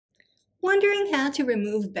Wondering how to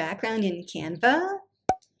remove background in Canva?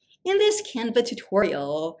 In this Canva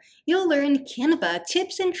tutorial, you'll learn Canva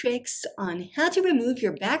tips and tricks on how to remove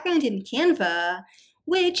your background in Canva,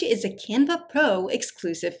 which is a Canva Pro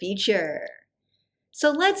exclusive feature.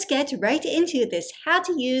 So let's get right into this how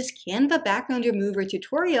to use Canva background remover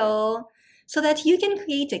tutorial so that you can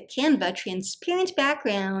create a Canva transparent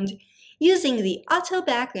background using the Auto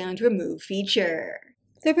Background Remove feature.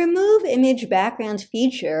 The Remove Image Background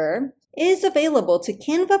feature is available to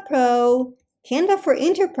Canva Pro, Canva for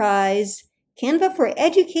Enterprise, Canva for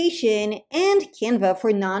Education, and Canva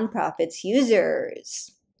for Nonprofits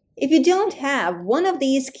users. If you don't have one of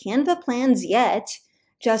these Canva plans yet,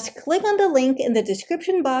 just click on the link in the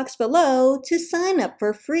description box below to sign up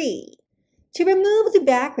for free. To remove the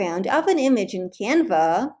background of an image in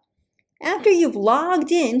Canva, after you've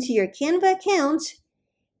logged in to your Canva account,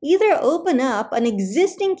 either open up an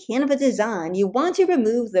existing Canva design you want to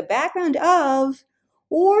remove the background of,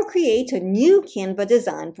 or create a new Canva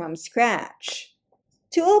design from scratch.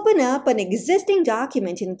 To open up an existing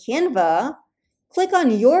document in Canva, click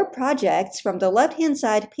on Your Projects from the left-hand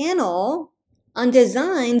side panel, on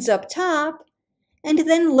Designs up top, and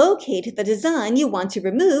then locate the design you want to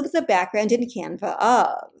remove the background in Canva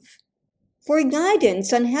of. For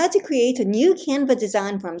guidance on how to create a new Canva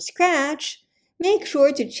design from scratch, make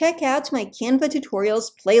sure to check out my Canva tutorials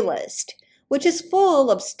playlist, which is full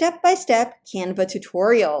of step-by-step Canva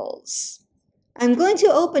tutorials. I'm going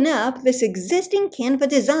to open up this existing Canva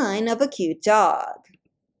design of a cute dog.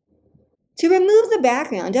 To remove the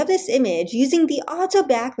background of this image using the Auto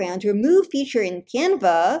Background Remove feature in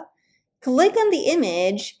Canva, click on the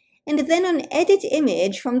image and then on Edit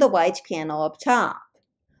Image from the white panel up top.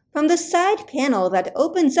 From the side panel that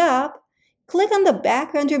opens up, click on the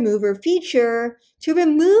Background Remover feature to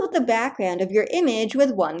remove the background of your image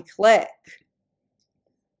with one click.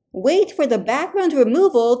 Wait for the background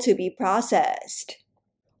removal to be processed.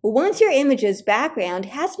 Once your image's background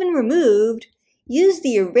has been removed, use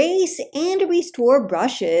the Erase and Restore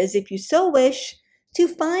brushes if you so wish to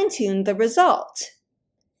fine-tune the result.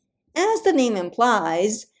 As the name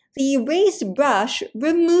implies, the Erase brush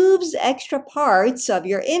removes extra parts of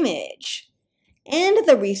your image, and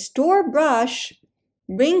the Restore brush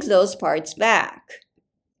brings those parts back.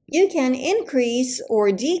 You can increase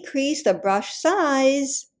or decrease the brush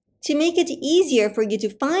size to make it easier for you to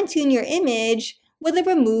fine-tune your image with a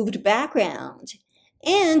removed background.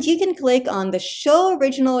 And you can click on the Show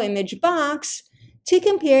Original Image box to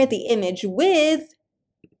compare the image with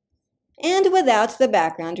and without the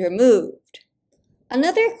background removed.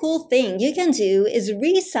 Another cool thing you can do is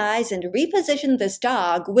resize and reposition this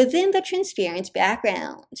dog within the transparent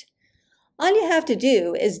background. All you have to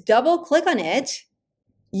do is double-click on it,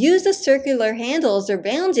 use the circular handles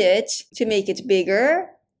around it to make it bigger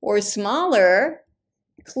or smaller,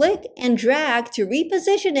 click and drag to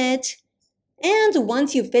reposition it, and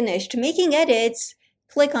once you've finished making edits,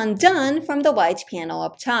 click on Done from the white panel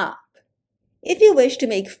up top. If you wish to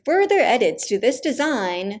make further edits to this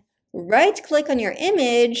design, right-click on your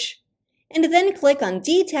image, and then click on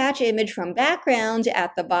Detach Image from Background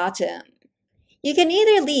at the bottom. You can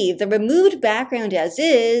either leave the removed background as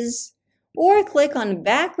is, or click on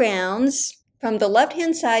Backgrounds from the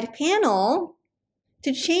left-hand side panel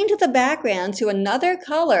to change the background to another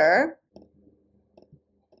color.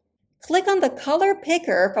 Click on the Color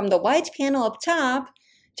Picker from the white panel up top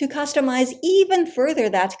to customize even further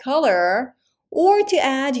that color, or to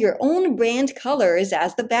add your own brand colors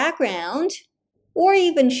as the background, or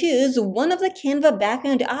even choose one of the Canva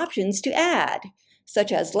background options to add,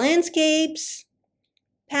 such as landscapes,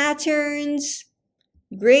 patterns,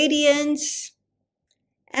 gradients,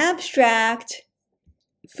 abstract,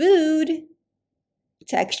 food,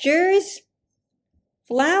 textures,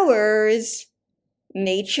 flowers,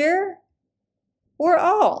 nature, or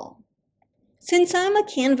all. Since I'm a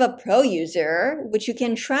Canva Pro user, which you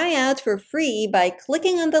can try out for free by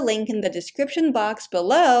clicking on the link in the description box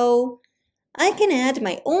below, I can add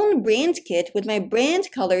my own brand kit with my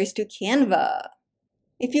brand colors to Canva.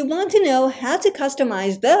 If you want to know how to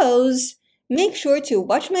customize those, make sure to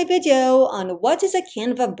watch my video on what is a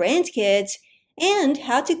Canva brand kit and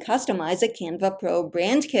how to customize a Canva Pro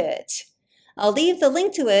brand kit. I'll leave the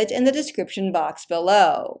link to it in the description box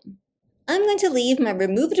below. I'm going to leave my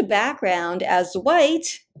removed background as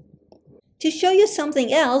white to show you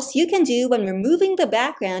something else you can do when removing the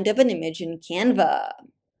background of an image in Canva.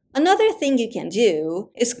 Another thing you can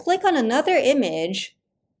do is click on another image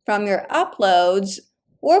from your uploads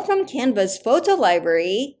or from Canva's photo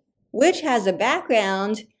library, which has a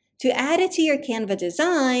background, to add it to your Canva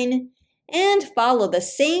design, and follow the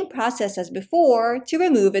same process as before to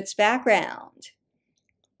remove its background.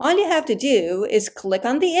 All you have to do is click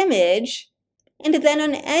on the image and then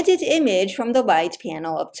on Edit Image from the right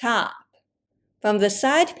panel up top. From the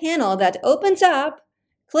side panel that opens up,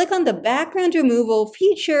 click on the Background Removal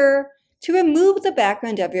feature to remove the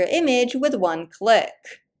background of your image with one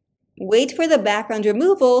click. Wait for the background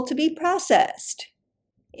removal to be processed.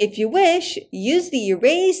 If you wish, use the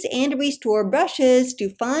Erase and Restore brushes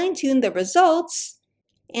to fine-tune the results,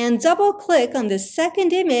 and double-click on the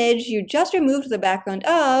second image you just removed the background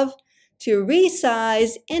of to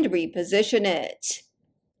resize and reposition it.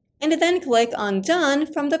 And then click on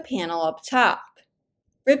Done from the panel up top.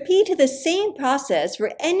 Repeat the same process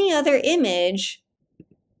for any other image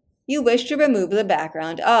you wish to remove the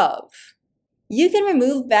background of. You can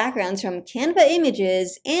remove backgrounds from Canva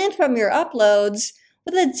images and from your uploads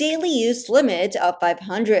with a daily use limit of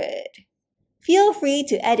 500. Feel free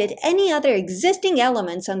to edit any other existing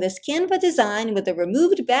elements on this Canva design with a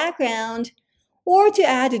removed background, or to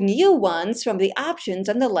add new ones from the options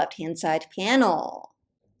on the left-hand side panel.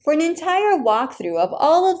 For an entire walkthrough of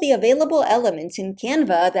all of the available elements in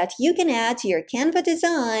Canva that you can add to your Canva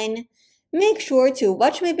design, make sure to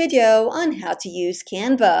watch my video on how to use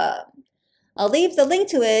Canva. I'll leave the link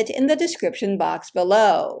to it in the description box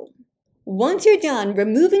below. Once you're done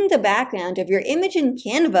removing the background of your image in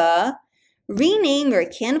Canva, rename your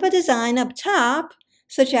Canva design up top,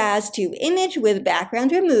 such as to Image with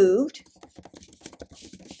Background Removed,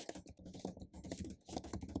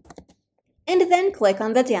 and then click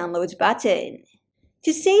on the Download button.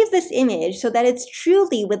 To save this image so that it's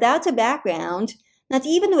truly without a background, not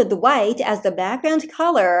even with white as the background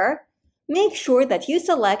color, make sure that you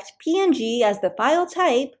select PNG as the file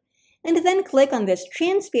type and then click on this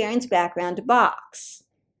transparent background box.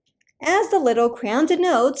 As the little crown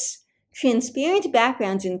denotes, transparent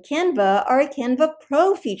backgrounds in Canva are a Canva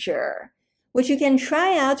Pro feature, which you can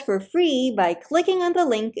try out for free by clicking on the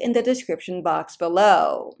link in the description box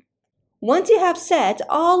below. Once you have set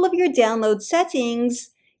all of your download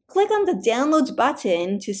settings, click on the Download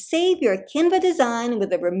button to save your Canva design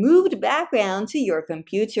with a removed background to your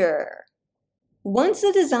computer. Once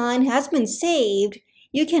the design has been saved,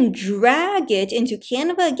 you can drag it into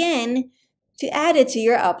Canva again to add it to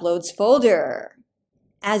your Uploads folder.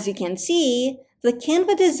 As you can see, the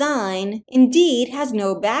Canva design indeed has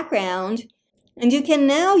no background, and you can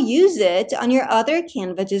now use it on your other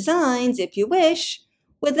Canva designs if you wish,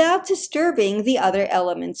 without disturbing the other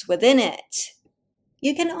elements within it.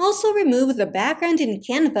 You can also remove the background in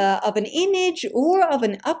Canva of an image or of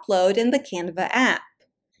an upload in the Canva app.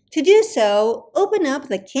 To do so, open up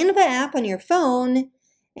the Canva app on your phone,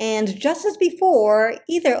 and just as before,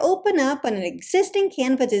 either open up on an existing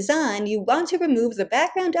Canva design you want to remove the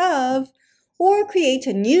background of, or create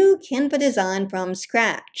a new Canva design from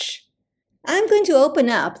scratch. I'm going to open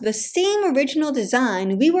up the same original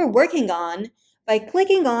design we were working on by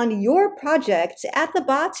clicking on Your Projects at the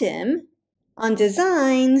bottom, on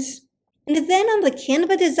Designs, and then on the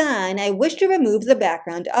Canva design I wish to remove the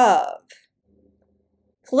background of.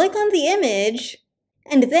 Click on the image,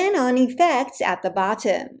 and then on Effects at the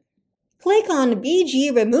bottom. Click on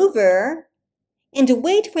BG Remover, and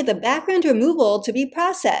wait for the background removal to be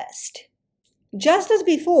processed. Just as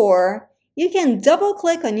before, you can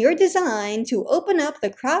double-click on your design to open up the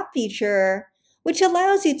Crop feature, which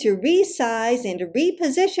allows you to resize and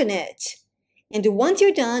reposition it. And once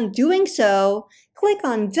you're done doing so, click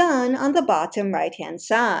on Done on the bottom right-hand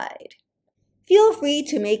side. Feel free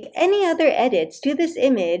to make any other edits to this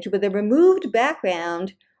image with a removed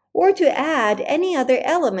background, or to add any other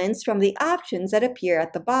elements from the options that appear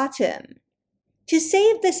at the bottom. To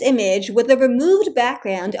save this image with a removed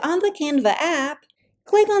background on the Canva app,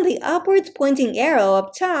 click on the upwards pointing arrow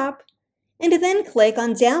up top, and then click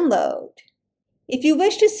on Download. If you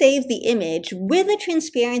wish to save the image with a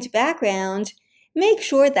transparent background, make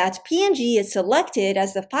sure that PNG is selected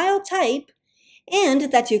as the file type,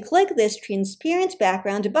 and that you click this transparent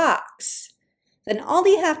background box. Then all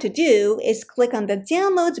you have to do is click on the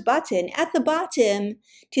Download button at the bottom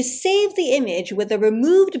to save the image with a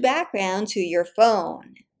removed background to your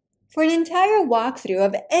phone. For an entire walkthrough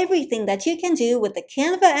of everything that you can do with the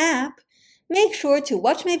Canva app, make sure to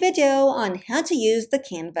watch my video on how to use the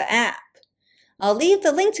Canva app. I'll leave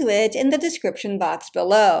the link to it in the description box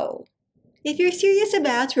below. If you're serious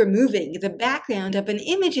about removing the background of an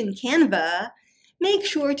image in Canva, make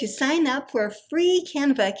sure to sign up for a free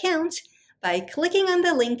Canva account by clicking on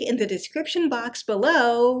the link in the description box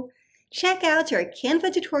below. Check out our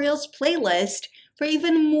Canva tutorials playlist for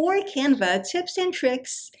even more Canva tips and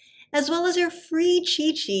tricks, as well as our free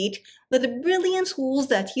cheat sheet with brilliant tools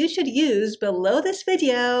that you should use below this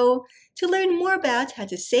video to learn more about how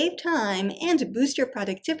to save time and boost your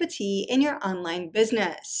productivity in your online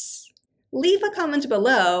business. Leave a comment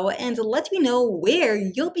below and let me know where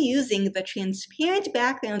you'll be using the transparent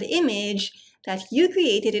background image that you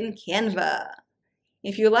created in Canva.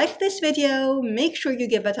 If you liked this video, make sure you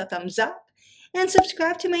give it a thumbs up and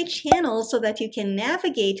subscribe to my channel so that you can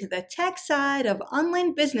navigate the tech side of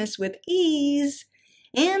online business with ease.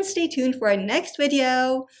 And stay tuned for our next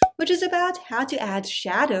video, which is about how to add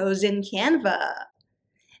shadows in Canva.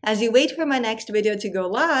 As you wait for my next video to go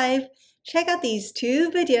live, check out these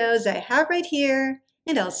 2 videos I have right here,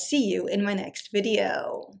 and I'll see you in my next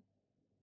video.